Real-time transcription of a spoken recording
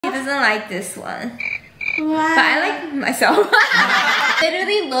doesn't like this one. Wow. But I like myself.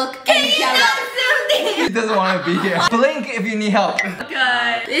 Literally look and He doesn't want to be here. Blink if you need help.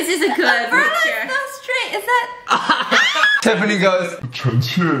 Good. This is a good picture. So straight. Is that? Tiffany goes.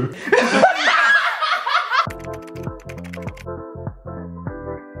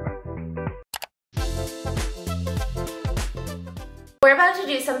 We're about to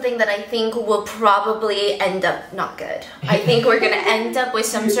do something that I think will probably end up not good. I think we're gonna end up with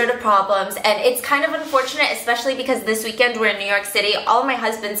some sort of problems, and it's kind of unfortunate, especially because this weekend we're in New York City. All of my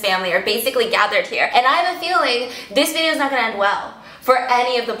husband's family are basically gathered here, and I have a feeling this video is not gonna end well for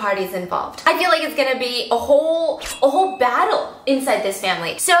any of the parties involved. I feel like it's gonna be a whole battle inside this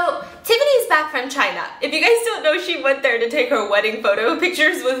family. So Tiffany is back from China. If you guys don't know, she went there to take her wedding photo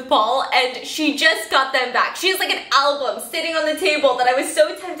pictures with Paul, and she just got them back. She has like an album sitting on the table that I was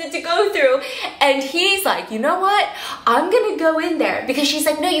so tempted to go through, and he's like, you know what? I'm gonna go in there, because she's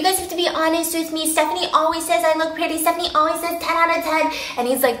like, no, you guys have to be honest with me. Stephanie always says I look pretty. Stephanie always says 10 out of 10. And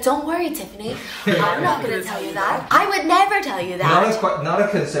he's like, don't worry, Tiffany. I'm not gonna tell you that. I would never tell you that. Not a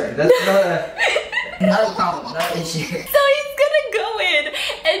concern. That's not a... Not a problem, not an issue. So he's gonna go in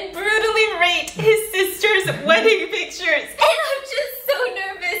and brutally rate his sister's wedding pictures. And I'm just so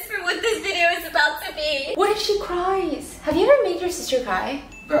nervous for what this video is about to be. What if she cries? Have you ever made your sister cry?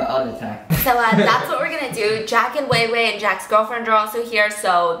 Bro, all the time. So that's what we're gonna do. Jack and Wei Wei and Jack's girlfriend are also here,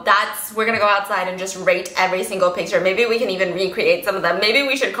 so we're gonna go outside and just rate every single picture. Maybe we can even recreate some of them. Maybe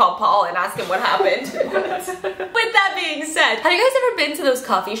we should call Paul and ask him what happened. With that being said, have you guys ever been to those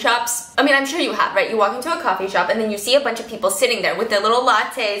coffee shops? I mean, I'm sure you have, right? You walk into a coffee shop and then you see a bunch of people sitting there with their little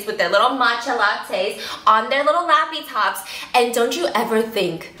lattes, with their little matcha lattes on their little lappy tops, and don't you ever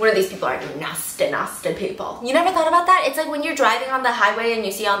think, one of these people are nasty people? You never thought about that? It's like when you're driving on the highway and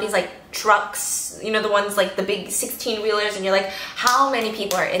you see all these like trucks, you know, the ones like the big 16-wheelers, and you're like, how many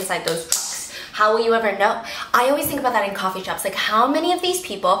people are inside those trucks? How will you ever know? I always think about that in coffee shops, like how many of these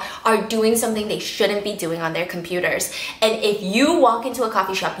people are doing something they shouldn't be doing on their computers. And if you walk into a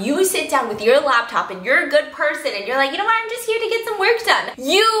coffee shop, you sit down with your laptop and you're a good person and you're like, you know what, I'm just here to get some work done.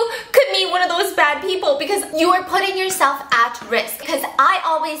 You could meet one of those bad people because you are putting yourself at risk. Because I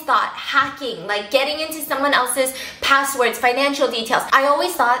always thought hacking, like getting into someone else's passwords, financial details, I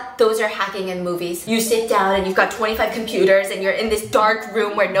always thought those are hacking in movies. You sit down and you've got 25 computers and you're in this dark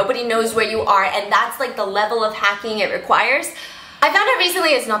room where nobody knows where you are, and that's like the level of hacking it requires. I found out recently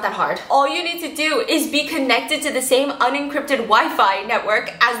it's not that hard. All you need to do is be connected to the same unencrypted Wi-Fi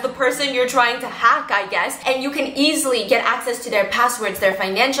network as the person you're trying to hack, I guess, and you can easily get access to their passwords, their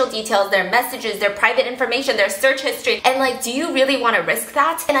financial details, their messages, their private information, their search history. And like, do you really want to risk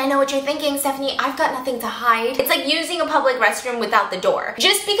that? And I know what you're thinking, Stephanie, I've got nothing to hide. It's like using a public restroom without the door.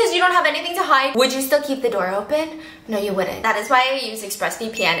 Just because you don't have anything to hide, would you still keep the door open? No, you wouldn't. That is why I use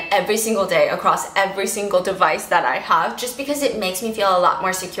ExpressVPN every single day across every single device that I have, just because it makes me feel a lot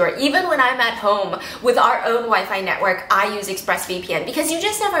more secure. Even when I'm at home with our own Wi-Fi network, I use ExpressVPN because you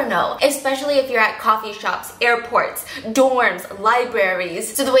just never know, especially if you're at coffee shops, airports, dorms,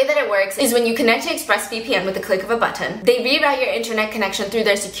 libraries. So the way that it works is when you connect to ExpressVPN with the click of a button, they reroute your internet connection through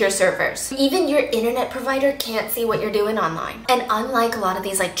their secure servers. Even your internet provider can't see what you're doing online. And unlike a lot of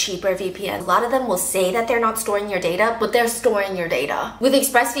these like cheaper VPNs, a lot of them will say that they're not storing your data, but they're storing your data. With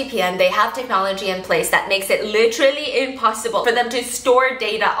ExpressVPN, they have technology in place that makes it literally impossible for them to store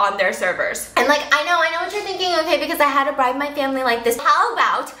data on their servers. And like, I know what you're thinking, okay, because I had to bribe my family like this. How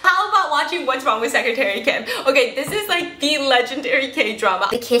about watching What's Wrong with Secretary Kim? Okay, this is like the legendary K-drama.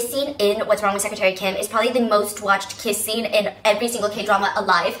 The kiss scene in What's Wrong with Secretary Kim is probably the most watched kiss scene in every single K-drama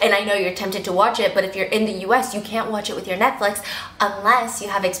alive. And I know you're tempted to watch it, but if you're in the US, you can't watch it with your Netflix unless you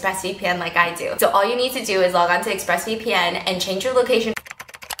have ExpressVPN like I do. So all you need to do is log on to ExpressVPN and change your location.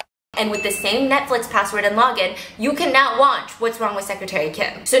 And with the same Netflix password and login, you can now watch What's Wrong with Secretary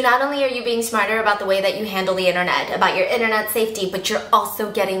Kim. So not only are you being smarter about the way that you handle the internet, about your internet safety, but you're also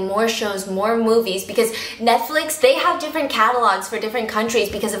getting more shows, more movies, because Netflix, they have different catalogs for different countries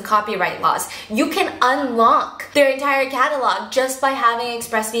because of copyright laws. You can unlock their entire catalog just by having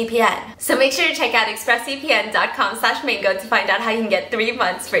ExpressVPN. So make sure to check out expressvpn.com/mango to find out how you can get 3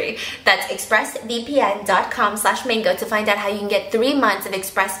 months free. That's expressvpn.com/mango to find out how you can get 3 months of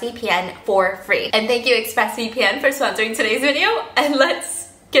ExpressVPN for free. And thank you ExpressVPN for sponsoring today's video, and let's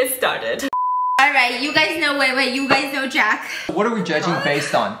get started. Alright, you guys know Wei Wei, you guys know Jack. What are we judging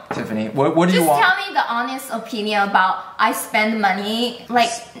based on, Tiffany? What do you want? Just tell me the honest opinion about I spend money,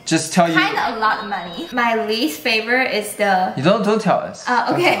 like just tell you kinda a lot of money. My least favorite is the... You don't tell us.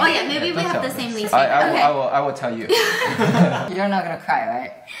 Okay, tell oh yeah, maybe we have the same least favorite. I will tell you. You're not gonna cry,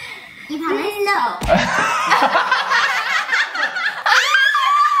 right? You promise? No.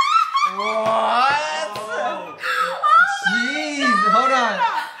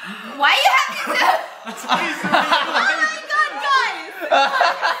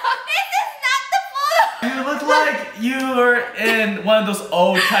 one of those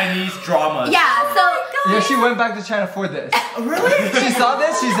old Chinese dramas. Yeah, so Yeah, she went back to China for this. Really? She saw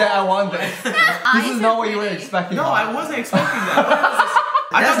this, she said, I want this. This is not what you were expecting. No, I wasn't expecting that.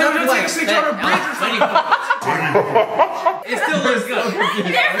 I thought they were gonna take a picture on a bridge or something. It still looks good.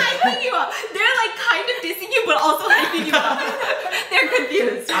 they're hyping you up. They're like kind of dissing you, but also hyping you up. They're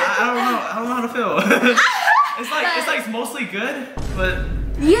confused. I don't know how to feel. It's like mostly good, but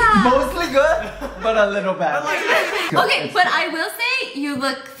Yeah. Mostly good, but a little bad. Okay, but I will say you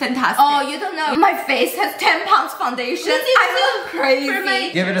look fantastic. Oh, you don't know. My face has 10 pounds foundation. I look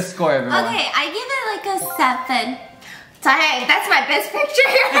crazy. Give it a score, everyone. Okay, I give it like a 7. Dang, that's my best picture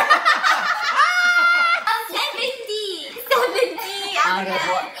here. 70. Out of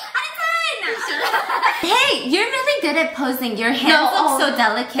what? Hey, you're really good at posing. Your hands look so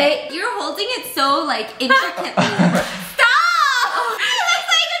delicate. You're holding it so like intricately. Stop! It looks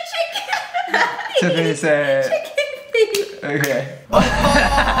like a chicken. Tiffany said. Chicken feet. Okay.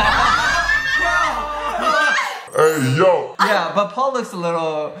 Hey, yo. Yeah, but Paul looks a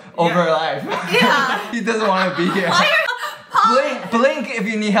little over life. Yeah. He doesn't want to be here. Blink if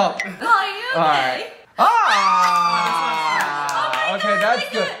you need help. Are you okay? Alright. Ah! Okay, that's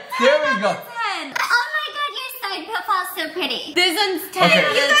good. There we go. 10. Oh my god, your side profile's so pretty. This one's 10. Okay. You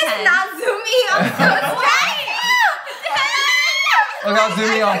guys not zoom me on so it's 10. Okay, I'll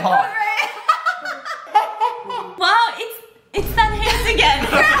zoom in on Paul. Wow, it's that hands again.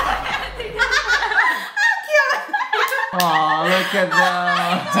 Aw, look at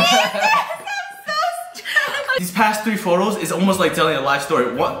that. these past 3 photos is almost like telling a life story.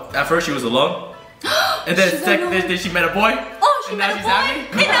 At first she was alone, and then she met a boy. Oh, she and met now a she's boy. happy.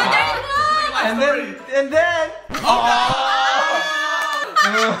 And now they're in love. And then.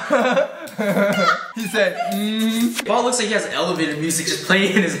 He said, Paul looks like he has elevator music just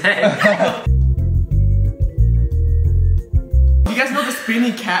playing in his head. You guys know the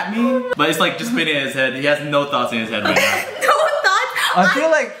spinning cat meme? But it's like just spinning in his head. He has no thoughts in his head right now. No thoughts. I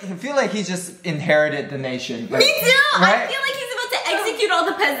feel like he just inherited the nation. Like, Me too. right? I feel like he's about to execute all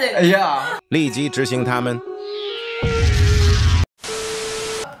the peasants. Yeah. 立即执行他们。 The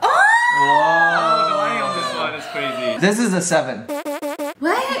lighting on this one is crazy. This is a 7.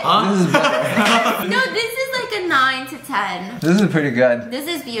 What? This is better. No, this is like a 9 to 10. This is pretty good. This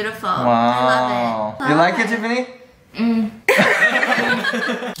is beautiful. Wow. I love it. You like it, Tiffany?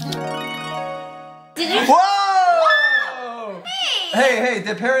 Did you? Whoa! Hey,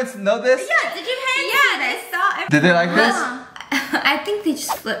 did parents know this? Yeah, did you hang? Yeah, they saw. Did they like this? I think they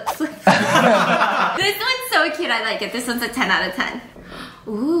just flip. This one's so cute. I like it. This one's a 10 out of 10.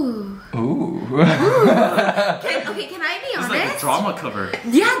 Ooh. Ooh. Can I be It's honest? like a drama cover.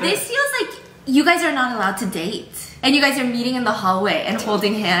 Yeah, this feels like you guys are not allowed to date. And you guys are meeting in the hallway and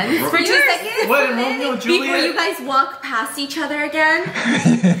holding hands for 2 seconds. What, Romeo and Juliet? Before you guys walk past each other again.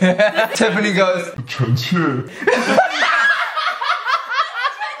 Tiffany goes, 臣妾。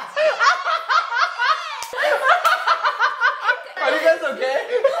 Are you guys okay?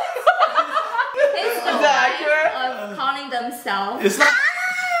 It's the Is that wife accurate? of calling themselves.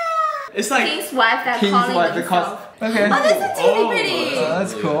 It's like King's wife that King's calling wife, themselves. Okay. Oh, this is really pretty.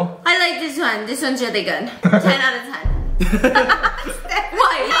 That's cool. I like this one. This one's really good. 10 out of 10.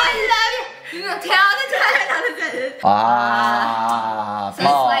 Why? I love it. You know, 10 out of 10 out of 10. Ah, So it's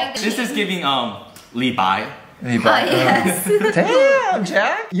Paul. like this is giving Levi. Levi. Oh, yes. Damn,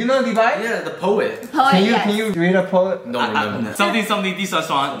 Jack. You know Levi? Yeah, the poet. Oh, Can you yes. can you read a poem? Don't remember. Something this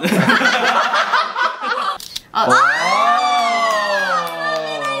one.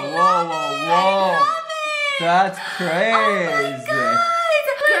 Whoa. That's crazy.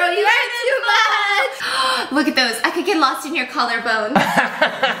 Girl, you are too much. Look at those. I could get lost in your collarbone. Girl.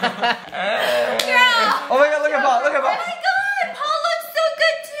 Oh my god, look at Paul, look at Oh Paul. my god, Paul looks so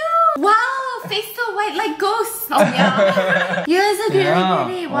good too. Wow, face so white like ghosts. Oh yeah. You guys look really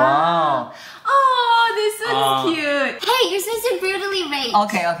pretty. Wow. Oh, this one's cute. Hey, you're supposed to brutally rate.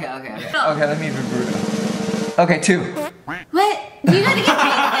 Okay. Okay, let me be brutal. Okay, 2. What? You gotta get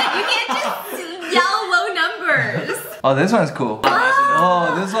paid. You can't just yell low numbers. Oh, this one's cool.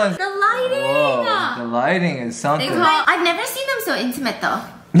 Oh, this one's. The lighting. Whoa, the lighting is something. I've never seen them so intimate though.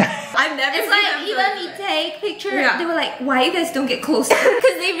 I've never It's seen like them even so me take picture. They were like, why you guys don't get closer?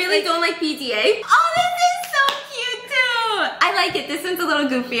 Because they really don't like PDA. Oh, this is so cute too. I like it. This one's a little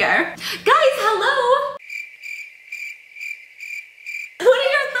goofier. Guys, hello. What are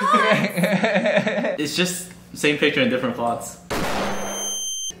your thoughts? It's just same picture in different fonts. This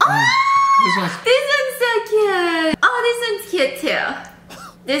one's. This one's so cute. Oh, this one's cute too.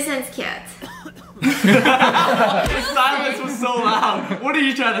 This one's cute. The silence was so loud. What are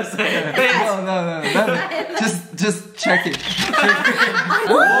you trying to say? No. Just just check it.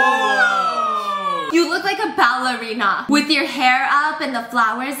 You look like a ballerina with your hair up and the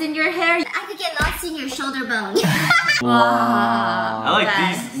flowers in your hair. I could get lost in your shoulder bone. Wow. I like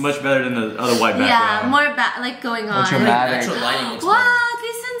these much better than the other white background. Yeah, more like going on. Dramatic. Natural lighting looks Wow,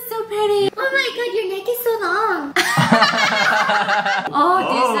 this one's so pretty. Oh my god, your neck is so long. Oh,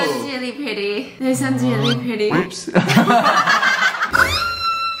 this one's really pretty. This one's really pretty. Oops. So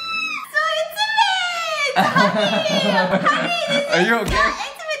intimate! Honey, this Are you okay? is so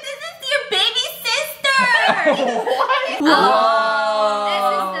intimate. This is your baby sister. What? Whoa. This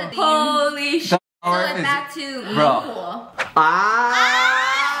is the Holy shit. So is- back to Bro. pool.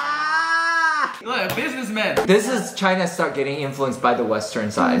 Look, a businessman. This is China start getting influenced by the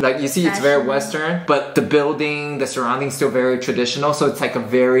Western side. Like you see, it's very Western, but the building, the surroundings still very traditional. So it's like a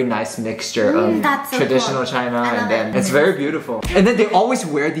very nice mixture of that's so traditional cool. China, I and love then it. it's very beautiful. And then they always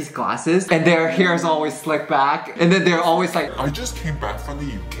wear these glasses, and their hair is always slicked back, and then they're always like, I just came back from the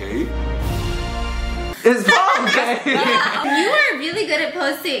UK. "It's Paul, okay?" You are really good at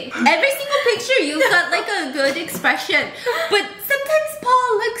posting. Every single picture, you've got like a good expression. But sometimes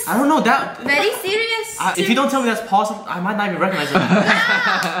Paul looks I don't know that. very serious. If you don't tell me that's possible, I might not even recognize him.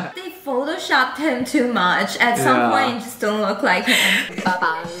 They photoshopped him too much. At some Yeah. point, you just don't look like him.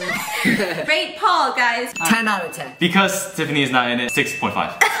 Rate Paul, guys. 10 out of 10. Because Tiffany is not in it,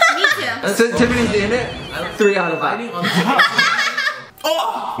 6.5. Me too. So Tiffany's in it. 3 out of 5.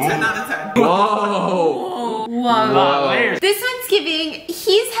 Oh! 10 out of 10. Whoa. Wow. Layers. This one's giving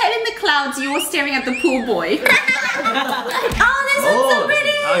his head in the clouds, you were staring at the pool boy. Oh, this one's so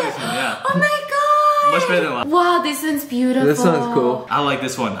pretty. I like this one, yeah. Oh my god. Much better than last. Wow, this one's beautiful. This one's cool. I like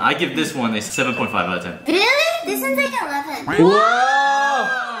this one. I give this one a 7.5 out of 10. Really? This one's like 11. Whoa.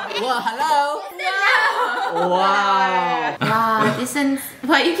 Well, hello. Wow. Wow, this one's...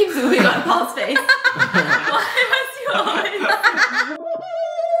 Why you keep zooming on Paul's face? Why was you on?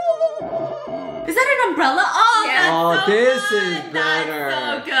 Is that an umbrella? Oh, Oh, that's so this good. is better. That's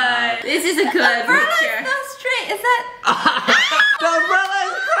so good. This is a good picture. So straight. Is that... The umbrella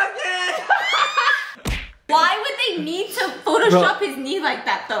is crooked. Why would they need to Photoshop his knee like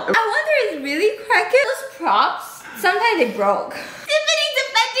that though? I wonder, is really cracking? Those props, sometimes they broke. Tiffany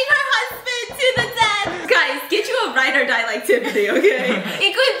defending her husband to the death. Guys, get you a ride or die like Tiffany, okay?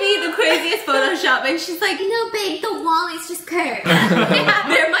 It could be the craziest Photoshop, and she's like, No, babe, the wall is just curved. yeah,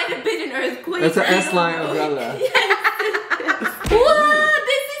 there might have been an earthquake. That's an S-line umbrella. Whoa,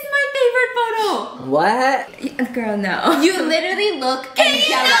 this is my favorite photo. What? Girl, no. You literally look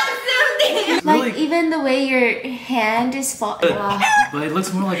angelic. Like Really? even the way your hand is falling. Wow. But it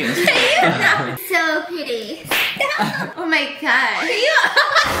looks more like an Instagram. So pretty. Oh my god. I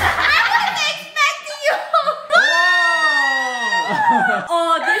wasn't expecting you.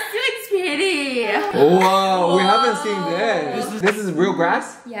 Oh, this looks pretty. Whoa, we haven't seen this. This is real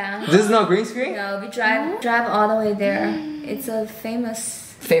grass? Yeah. This is not green screen? No, we drive all the way there. It's a famous.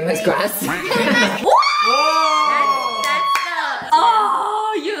 Famous grass. That's the.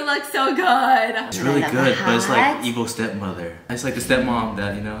 Oh, you look so good. It's really good, but it's like evil stepmother. It's like the stepmom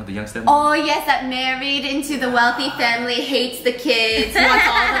that, you know, the young stepmom. Oh yes, that married into the wealthy family, hates the kids, wants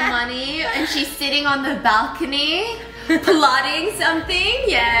all the money, and she's sitting on the balcony plotting something.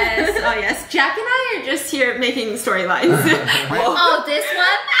 Yes. Oh yes. Jack and I are just here making storylines. Oh, this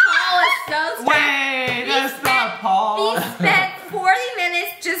one? Paul is so strong. Wait, that's not Paul. We spent 40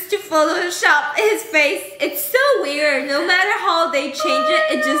 minutes just to Photoshop his face. It's so weird. No matter how they change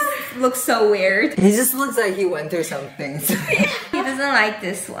it, it just looks so weird. He just looks like he went through some things. He doesn't like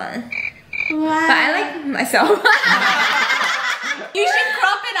this one. Wow. But I like myself. You should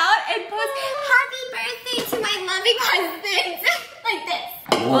crop it out and post Happy birthday to my loving husband. Like this.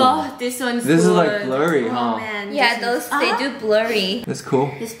 Oh, this one's This is good. like blurry, Oh huh? man. Yeah, those they do blurry. That's cool.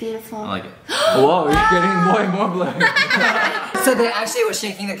 It's beautiful. I like it. Whoa, you're getting more and more blurry. So they actually were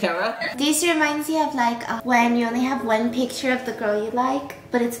shaking the camera? This reminds me of like when you only have one picture of the girl you like,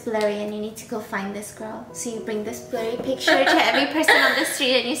 but it's blurry and you need to go find this girl. So you bring this blurry picture to every person on the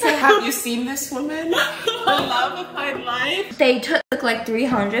street and you say, Have you seen this woman? The love of my life. They took like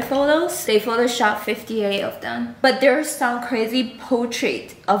 300 photos. They photoshopped 58 of them. But there's some crazy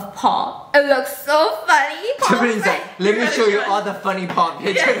portrait of Paul. It looks so funny. Tiffany's like, let me show you all the funny pop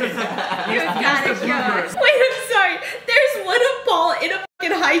pictures. You gotta show us. Wait, I'm sorry. There's one of Paul in a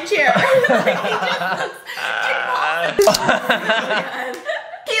fucking high chair. Like,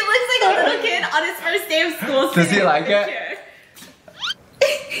 he looks like a little kid on his first day of school. Does he sitting in like the it? chair.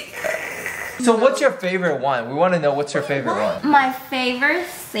 So what's your favorite one? We want to know what's your favorite one. My favorite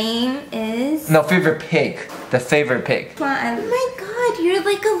scene is... No, favorite pig. The favorite pig. Oh my god, you're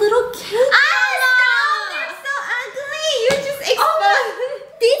like a little kid. Ah, stop! They're so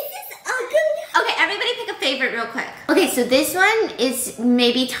so this one is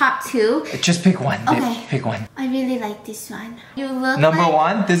maybe top 2. Just pick one. Okay. Pick one. I really like this one. You look Number like,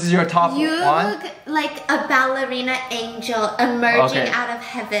 1? This is your top You one? look like a ballerina angel emerging Okay. out of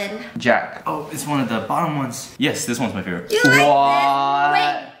heaven. Jack. Oh, it's one of the bottom ones. Yes, this one's my favorite. You like What? this?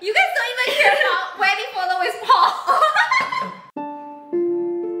 Wait, you guys don't even care about wedding photo is Paul.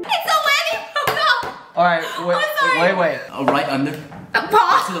 It's a wedding photo. Alright, sorry. wait. Right under.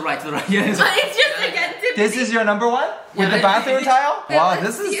 Paul. To the right. Yeah. It's just again Tiffany. This is your number 1? With the bathroom tile? Wow,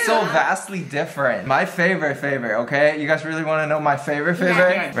 this is so vastly different. My favorite, okay? You guys really want to know my favorite?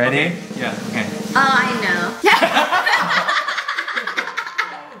 Yeah. Ready? Okay. Yeah, okay. Oh, I know.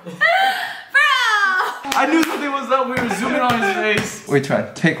 Bro! I knew something was up. We were zooming on his face. Which one?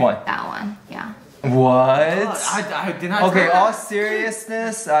 Pick one. That one, yeah. What? I did not. Okay, all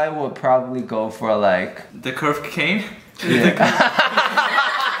seriousness, I would probably go for like... The curved cane?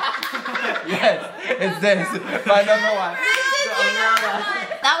 Yes, it's this. My number 1.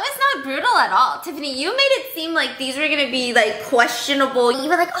 That was not brutal at all. Tiffany, you made it seem like these were gonna be like questionable. You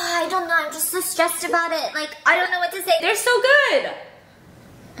were like, oh, I don't know, I'm just so stressed about it. Like, I don't know what to say. They're so good.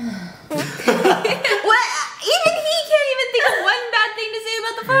 What? Even he can't even think of one bad thing to say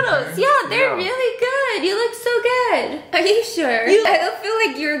about the photos. Yeah, they're really good. You look so good. Are you sure? I don't feel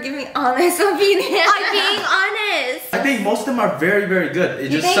like you're giving honest opinion. I'm being honest. I think most of them are very, very good.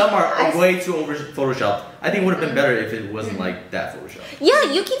 It's just some are way too over photoshopped. I think it would have been better if it wasn't like that photoshopped. Yeah,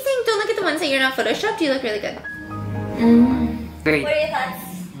 you keep saying don't look at the ones that you're not photoshopped. You look really good. Great. What are your thoughts?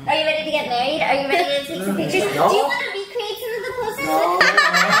 Are you ready to get married? Are you ready to take some pictures? No. Do you want to recreate some of the poses?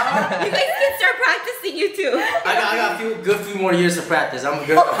 You guys can start practicing, you two. I got a few more years to practice. I'm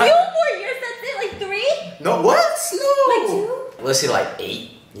good. A few more years, that's it? Like 3? No, what? No. Like 2? Let's say like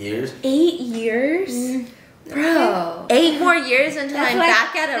 8 years. 8 years? Bro. 8 more years until I'm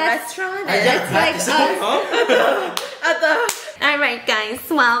back at a restaurant? That's like Alright guys,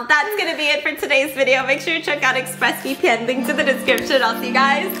 well that's gonna be it for today's video. Make sure you check out ExpressVPN, link to the description. I'll see you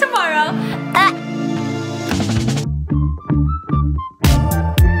guys tomorrow.